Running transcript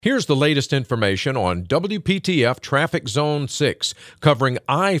Here's the latest information on WPTF Traffic Zone 6, covering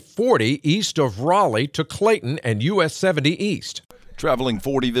I-40 east of Raleigh to Clayton and US 70 east. Traveling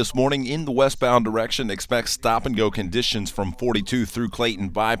 40 this morning in the westbound direction, expect stop-and-go conditions from 42 through Clayton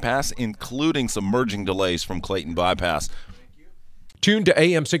Bypass, including some merging delays from Clayton Bypass. Tune to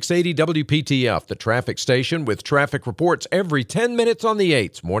AM 680 WPTF, the traffic station, with traffic reports every 10 minutes on the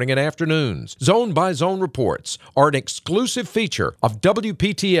 8s, morning and afternoons. Zone-by-zone reports are an exclusive feature of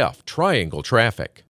WPTF Triangle Traffic.